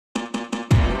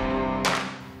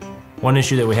One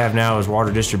issue that we have now is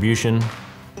water distribution.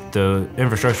 The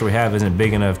infrastructure we have isn't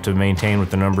big enough to maintain with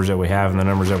the numbers that we have and the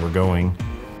numbers that we're going.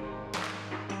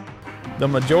 The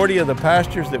majority of the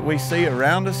pastures that we see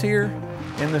around us here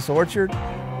in this orchard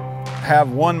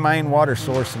have one main water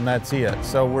source, and that's it.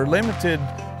 So we're limited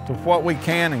to what we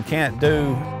can and can't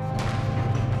do.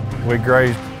 We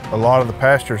grazed a lot of the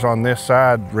pastures on this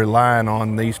side relying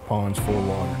on these ponds for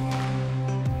water.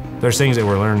 There's things that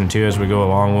we're learning too as we go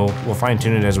along. We'll fine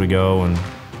tune it as we go, and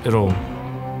it'll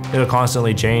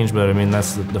constantly change, but I mean,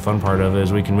 that's the fun part of it,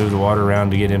 is we can move the water around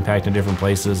to get impact in different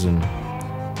places, and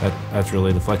that's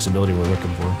really the flexibility we're looking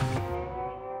for.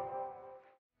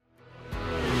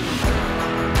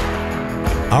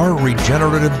 Our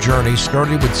regenerative journey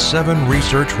started with 7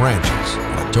 research ranches,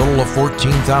 a total of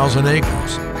 14,000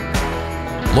 acres.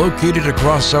 Located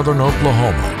across southern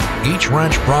Oklahoma, each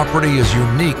ranch property is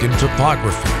unique in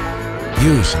topography,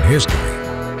 use, and history.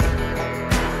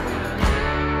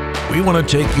 We want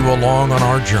to take you along on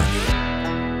our journey,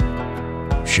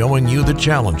 showing you the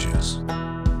challenges,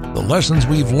 the lessons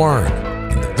we've learned,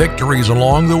 and the victories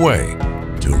along the way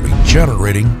to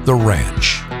regenerating the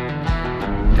ranch.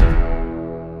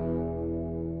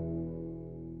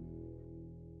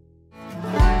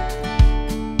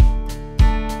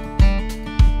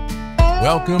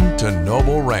 Welcome to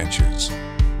Noble Ranches.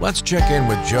 Let's check in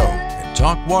with Joe and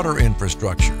talk water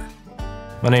infrastructure.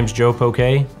 My name's Joe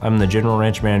Coffey. I'm the General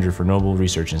Ranch Manager for Noble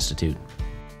Research Institute.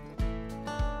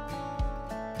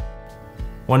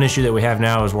 One issue that we have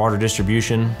now is water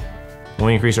distribution. When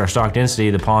we increase our stock density,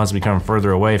 the ponds become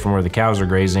further away from where the cows are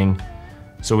grazing.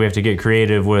 So we have to get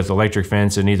creative with electric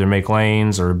fence and either make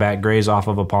lanes or back graze off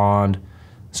of a pond.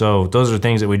 So those are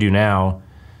things that we do now.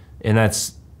 And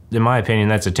that's, in my opinion,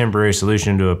 that's a temporary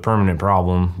solution to a permanent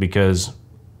problem, because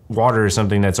water is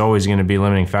something that's always going to be a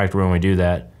limiting factor when we do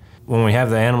that. When we have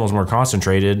the animals more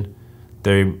concentrated,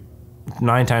 they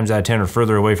 9 times out of 10 are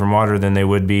further away from water than they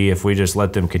would be if we just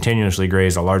let them continuously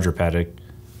graze a larger paddock.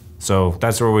 So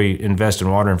that's where we invest in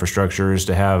water infrastructure, is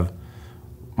to have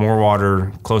more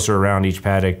water closer around each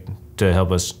paddock to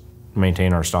help us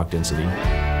maintain our stock density.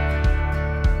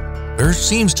 There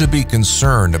seems to be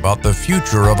concern about the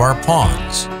future of our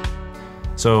ponds.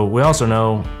 So we also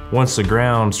know once the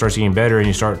ground starts getting better and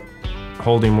you start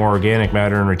holding more organic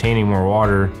matter and retaining more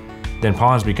water, then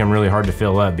ponds become really hard to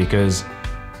fill up, because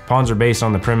ponds are based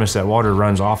on the premise that water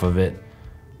runs off of it.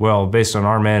 Well, based on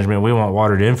our management, we want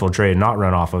water to infiltrate and not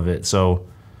run off of it. So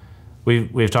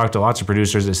we've talked to lots of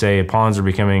producers that say ponds are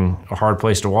becoming a hard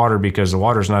place to water because the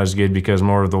water's not as good, because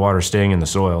more of the water's staying in the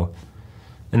soil.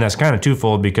 And that's kind of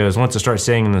twofold, because once it starts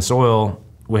staying in the soil,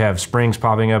 we have springs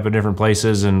popping up in different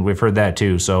places, and we've heard that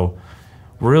too. So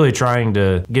we're really trying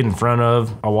to get in front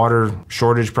of a water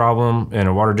shortage problem and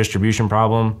a water distribution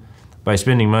problem by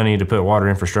spending money to put water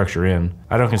infrastructure in.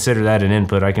 I don't consider that an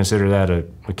input. I consider that a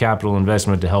capital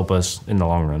investment to help us in the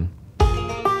long run.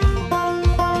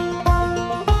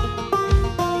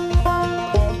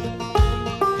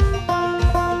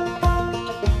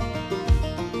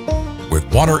 With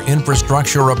water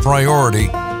infrastructure a priority,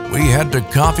 we head to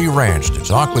Coffey Ranch to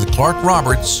talk with Clark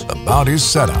Roberts about his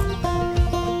setup.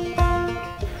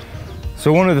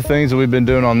 So one of the things that we've been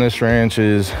doing on this ranch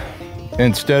is,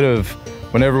 instead of,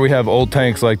 whenever we have old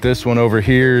tanks like this one over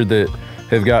here that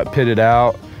have got pitted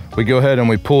out, we go ahead and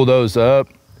we pull those up,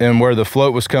 and where the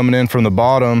float was coming in from the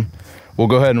bottom, we'll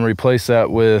go ahead and replace that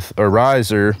with a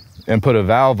riser and put a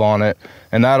valve on it.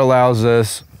 And that allows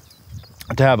us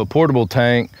to have a portable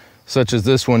tank such as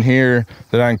this one here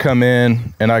that I can come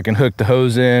in and I can hook the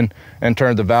hose in and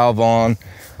turn the valve on,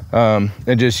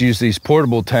 and just use these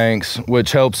portable tanks,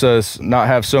 which helps us not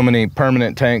have so many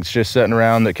permanent tanks just sitting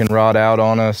around that can rot out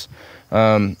on us.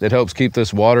 It helps keep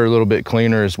this water a little bit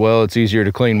cleaner as well. It's easier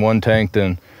to clean one tank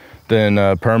than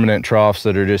permanent troughs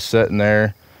that are just sitting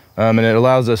there. And it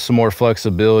allows us some more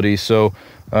flexibility. So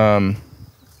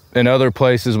in other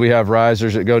places, we have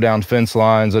risers that go down fence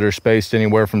lines that are spaced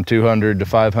anywhere from 200 to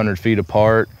 500 feet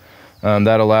apart.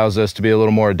 That allows us to be a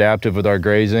little more adaptive with our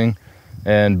grazing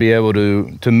and be able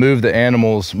to move the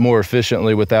animals more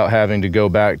efficiently without having to go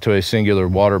back to a singular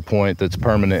water point that's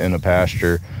permanent in a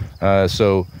pasture.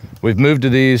 So we've moved to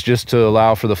these just to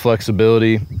allow for the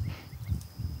flexibility.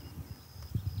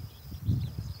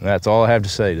 That's all I have to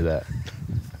say to that.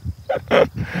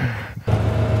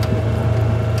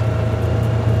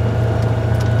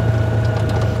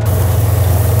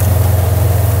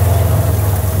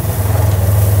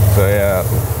 So yeah,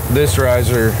 this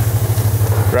riser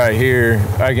right here,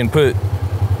 I can put,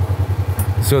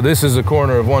 so this is a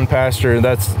corner of one pasture.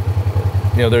 That's,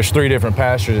 you know, there's 3 different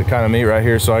pastures that kind of meet right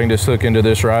here. So I can just hook into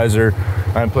this riser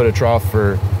and put a trough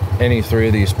for any three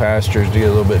of these pastures to get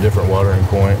a little bit different watering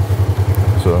point.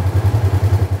 So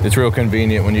it's real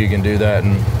convenient when you can do that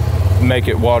and make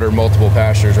it water multiple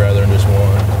pastures rather than just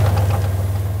one.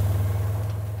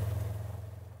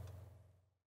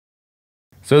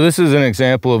 So this is an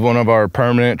example of one of our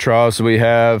permanent troughs we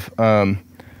have.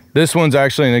 This one's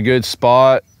actually in a good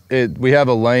spot. We have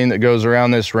a lane that goes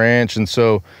around this ranch, and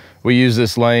so we use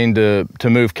this lane to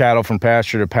move cattle from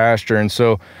pasture to pasture. And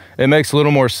so it makes a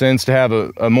little more sense to have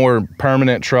a more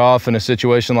permanent trough in a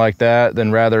situation like that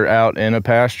than rather out in a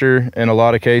pasture in a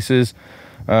lot of cases.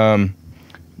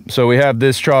 So we have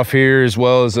this trough here, as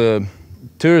well as 2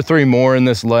 or 3 more in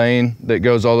this lane that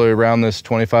goes all the way around this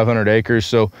 2,500 acres.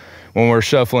 So when we're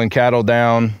shuffling cattle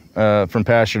down from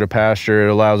pasture to pasture,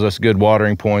 it allows us good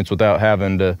watering points without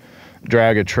having to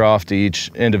drag a trough to each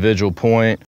individual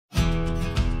point.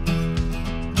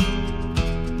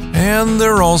 And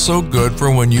they're also good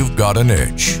for when you've got an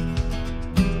itch.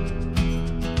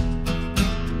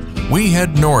 We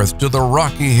head north to the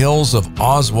rocky hills of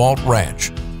Oswalt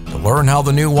Ranch to learn how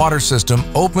the new water system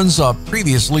opens up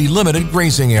previously limited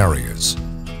grazing areas.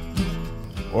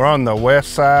 We're on the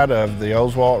west side of the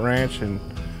Oswalt Ranch in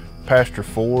Pasture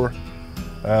 4.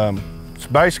 It's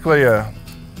basically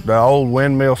the old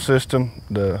windmill system.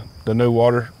 The new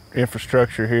water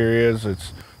infrastructure here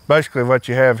it's basically what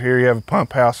you have here. You have a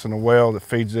pump house and a well that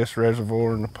feeds this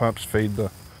reservoir, and the pumps feed the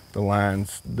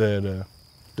lines that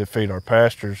feed our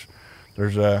pastures.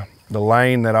 There's the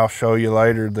lane that I'll show you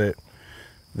later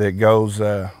that goes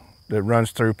that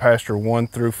runs through pasture 1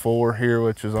 through 4 here,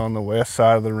 which is on the west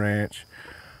side of the ranch.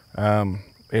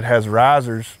 It has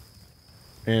risers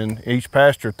in each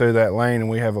pasture through that lane, and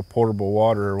we have a portable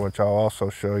waterer, which I'll also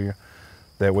show you,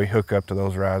 that we hook up to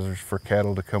those risers for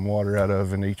cattle to come water out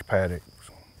of in each paddock.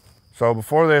 So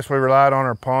before this, we relied on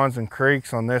our ponds and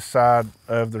creeks on this side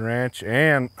of the ranch,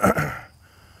 and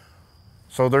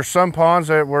so there's some ponds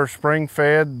that were spring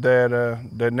fed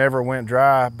that never went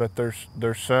dry, but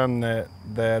there's some that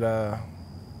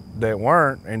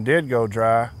weren't and did go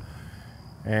dry,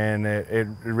 and it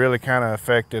really kind of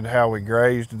affected how we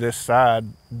grazed this side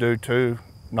due to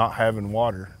not having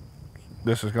water.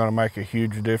 This is going to make a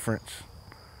huge difference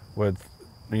with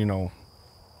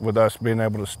us being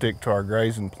able to stick to our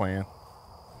grazing plan.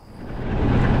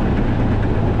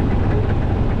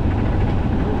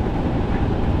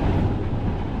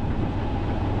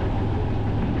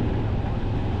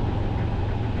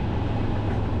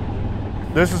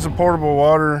 This is a portable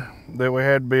water that we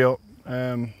had built.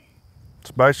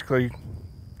 It's basically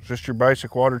just your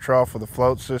basic water trough with a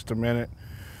float system in it.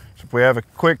 So if we have a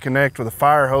quick connect with a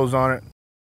fire hose on it,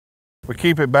 we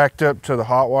keep it backed up to the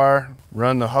hot wire,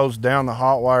 run the hose down the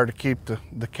hot wire to keep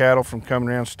the cattle from coming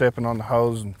around, stepping on the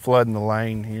hose and flooding the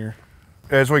lane here.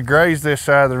 As we graze this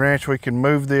side of the ranch, we can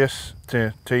move this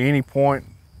to any point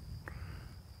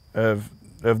of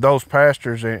those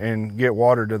pastures and get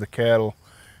water to the cattle.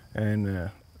 And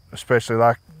especially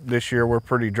like this year, we're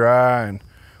pretty dry and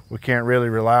we can't really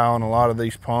rely on a lot of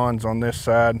these ponds on this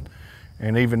side.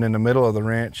 And even in the middle of the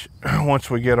ranch, once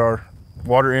we get our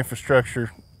water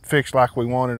infrastructure fixed like we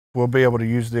wanted, we'll be able to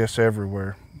use this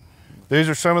everywhere. These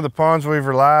are some of the ponds we've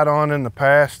relied on in the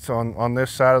past on this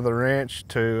side of the ranch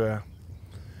to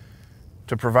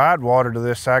provide water to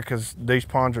this side, because these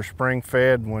ponds are spring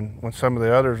fed. When some of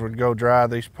the others would go dry,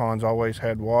 these ponds always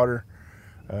had water.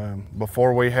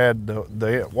 Before we had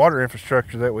the water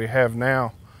infrastructure that we have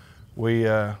now, we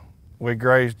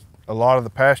grazed a lot of the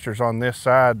pastures on this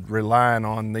side relying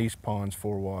on these ponds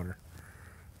for water.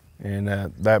 And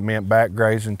that meant back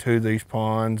grazing to these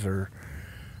ponds or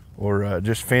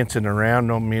just fencing around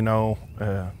them.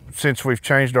 Since we've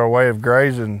changed our way of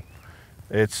grazing,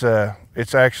 it's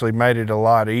actually made it a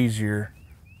lot easier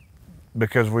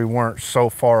because we weren't so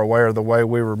far away, or the way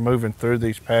we were moving through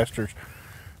these pastures.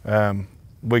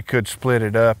 We could split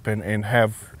it up and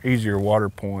have easier water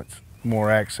points, more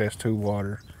access to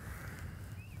water.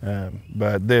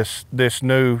 But this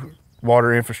new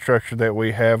water infrastructure that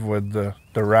we have with the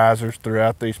risers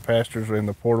throughout these pastures and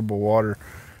the portable water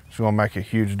is going to make a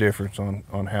huge difference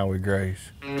on how we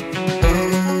graze.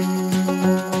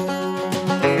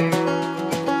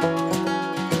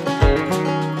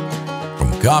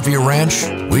 From Coffey Ranch,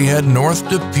 we head north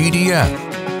to PDF.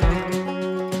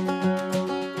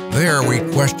 There we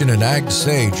question an ag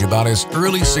sage about his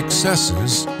early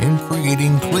successes in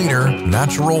creating cleaner,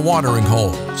 natural watering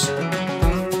holes.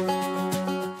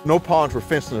 No ponds were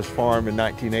fenced on this farm in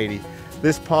 1980.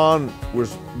 This pond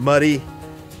was muddy,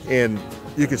 and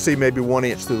you could see maybe 1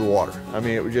 inch through the water. I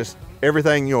mean, it was just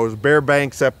everything, it was bare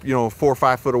banks up, 4 or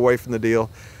 5 foot away from the deal.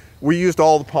 We used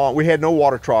all the pond. We had no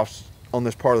water troughs on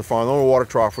this part of the farm. The only water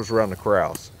trough was around the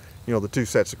corrals. you know, the 2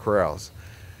 sets of corrals.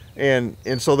 And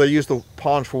so they use the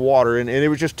ponds for water, and it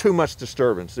was just too much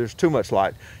disturbance. There's too much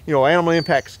light. You know, animal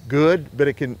impact's good, but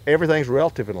everything's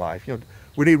relative in life. You know,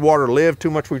 we need water to live,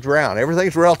 too much we drown.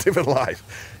 Everything's relative in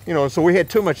life. You know, so we had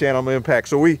too much animal impact.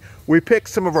 So we picked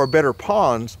some of our better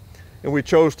ponds and we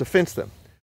chose to fence them.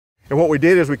 And what we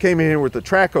did is we came in here with the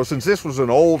track hose. Since this was an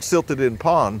old silted in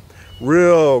pond,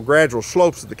 real gradual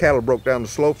slopes that the cattle broke down the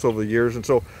slopes over the years. And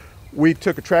so we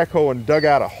took a track hoe and dug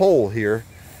out a hole here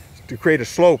to create a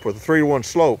slope with a 3-to-1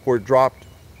 slope where it dropped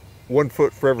 1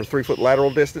 foot for every 3 foot lateral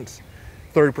distance,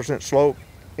 30% slope.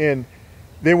 And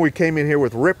then we came in here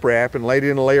with riprap and laid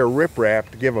in a layer of riprap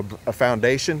to give a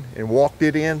foundation and walked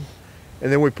it in.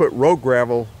 And then we put road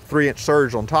gravel, 3-inch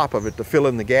surge on top of it to fill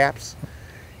in the gaps.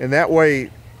 And that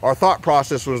way, our thought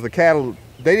process was the cattle,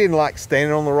 they didn't like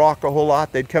standing on the rock a whole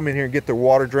lot. They'd come in here and get their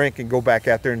water drink and go back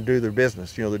out there and do their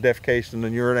business, you know, the defecation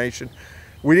and urination.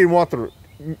 We didn't want the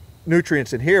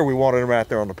nutrients in here, we wanted them out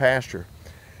there on the pasture.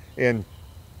 And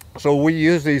so we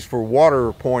use these for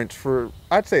water points for,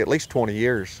 I'd say, at least 20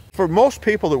 years. For most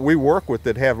people that we work with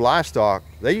that have livestock,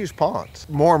 they use ponds.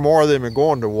 More and more of them are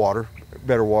going to water,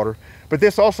 better water. But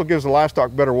this also gives the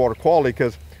livestock better water quality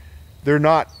because they're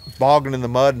not bogging in the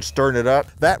mud and stirring it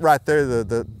up. That right there,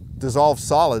 the dissolved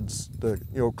solids,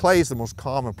 clay is the most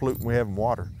common pollutant we have in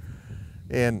water,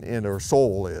 and our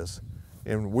soil is.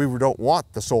 And we don't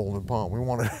want the soil in the pond, we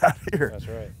want it out here. That's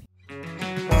right.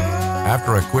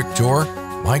 After a quick tour,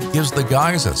 Mike gives the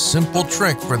guys a simple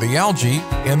trick for the algae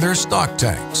in their stock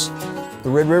tanks. The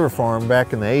Red River Farm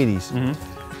back in the 80s,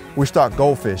 we stocked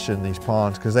goldfish in these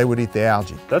ponds because they would eat the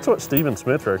algae. That's what Stephen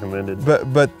Smith recommended.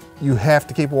 But you have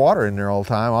to keep water in there all the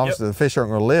time. Obviously, the fish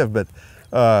aren't going to live, but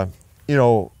it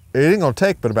ain't going to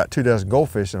take but about 2 dozen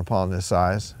goldfish in a pond this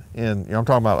size. And I'm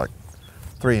talking about like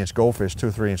 3-inch goldfish, 2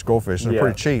 or 3-inch goldfish. They're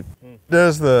pretty cheap.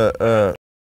 Does the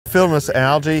filament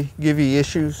algae give you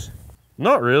issues?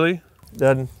 Not really.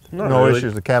 Not no really.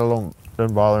 Issues. The cattle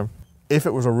doesn't bother them. If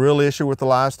it was a real issue with the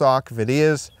livestock, if it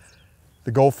is,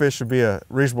 the goldfish would be a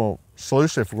reasonable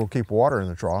solution if we're going to keep water in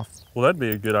the trough. Well, that'd be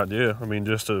a good idea. I mean,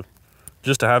 just to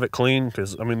have it clean,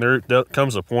 because I mean, there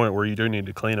comes a point where you do need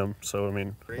to clean them. So I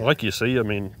mean, like you see, I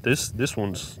mean, this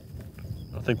one's,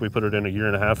 I think we put it in 1.5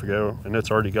 years ago, and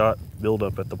it's already got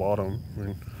buildup at the bottom. I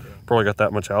mean, probably got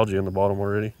that much algae in the bottom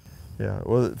already. Yeah,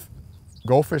 well,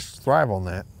 goldfish thrive on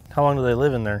that. How long do they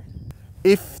live in there?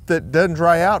 If that doesn't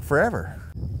dry out forever.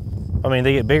 I mean,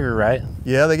 they get bigger, right?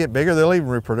 Yeah, they get bigger. They'll even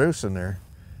reproduce in there.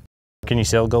 Can you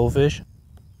sell goldfish?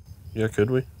 Yeah,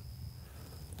 could we?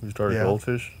 We started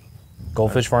goldfish.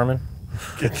 Goldfish farming?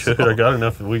 Could. I got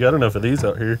enough. We got enough of these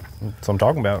out here. That's what I'm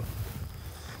talking about.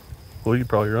 Well, you could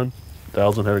probably run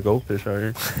 1,000 head of goldfish out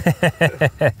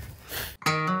here.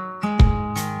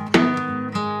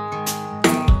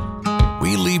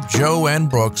 We leave Joe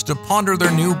and Brooks to ponder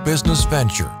their new business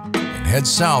venture and head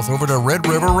south over to Red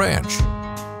River Ranch.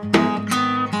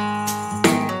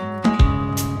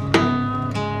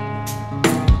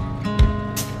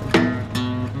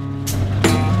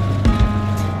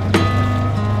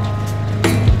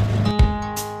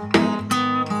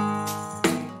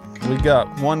 We've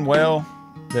got one well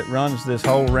that runs this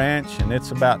whole ranch, and it's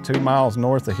about 2 miles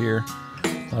north of here.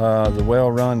 The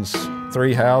well runs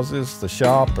 3 houses, the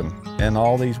shop, and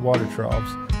all these water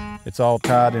troughs. It's all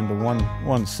tied into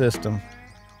one system.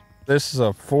 This is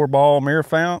a 4-ball mirror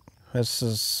fount. This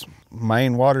is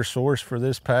main water source for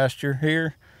this pasture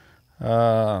here.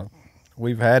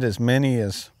 We've had as many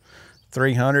as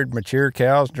 300 mature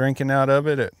cows drinking out of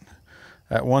it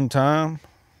at one time.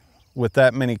 With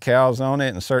that many cows on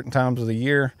it and certain times of the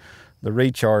year, the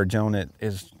recharge on it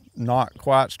is not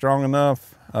quite strong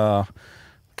enough.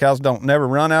 Cows don't never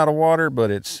run out of water, but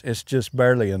it's just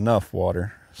barely enough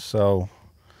water. So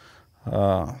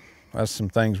that's some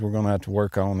things we're gonna have to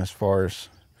work on as far as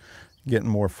getting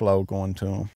more flow going to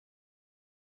them.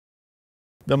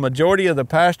 The majority of the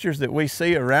pastures that we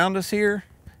see around us here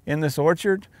in this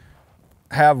orchard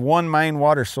have one main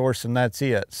water source, and that's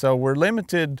it. So we're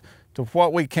limited to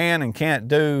what we can and can't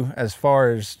do as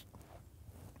far as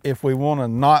if we want to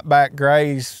knot back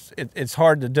graze. It's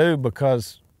hard to do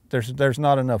because there's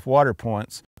not enough water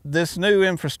points. This new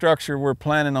infrastructure we're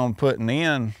planning on putting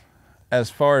in, as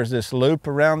far as this loop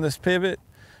around this pivot,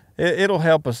 it'll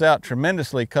help us out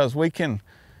tremendously because we can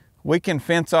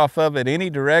fence off of it any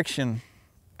direction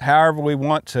however we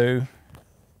want to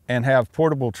and have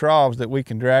portable troughs that we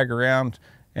can drag around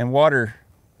and water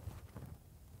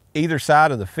either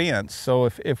side of the fence. So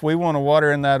if we want to water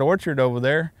in that orchard over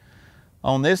there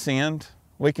on this end,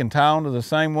 we can tie onto the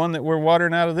same one that we're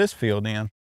watering out of this field in.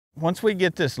 Once we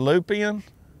get this loop in,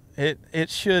 it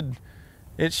should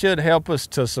it should help us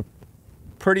to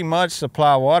pretty much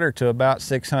supply water to about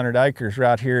 600 acres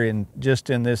right here just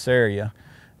in this area.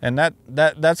 And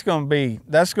that's going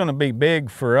to be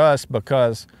big for us,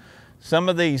 because some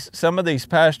of these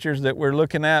pastures that we're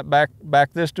looking at back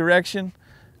this direction,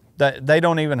 that they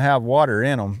don't even have water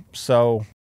in them. So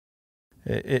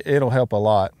it'll help a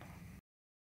lot.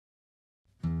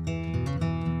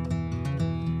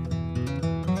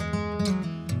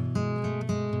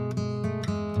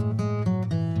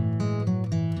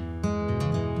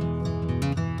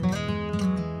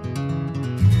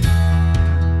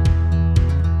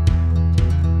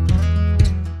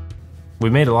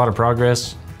 We've made a lot of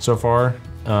progress so far.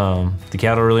 The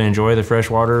cattle really enjoy the fresh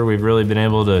water. We've really been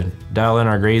able to dial in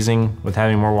our grazing with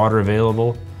having more water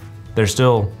available. There's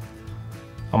still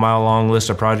a mile-long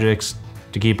list of projects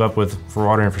to keep up with for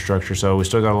water infrastructure, so we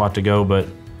still got a lot to go, but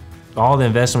all the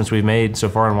investments we've made so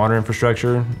far in water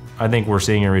infrastructure, I think we're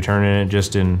seeing a return in it,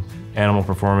 just in animal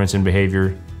performance and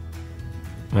behavior,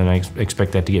 and I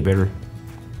expect that to get better.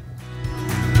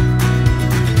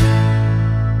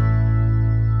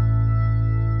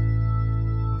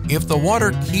 If the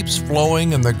water keeps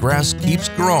flowing and the grass keeps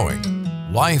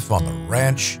growing, life on the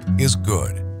ranch is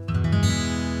good.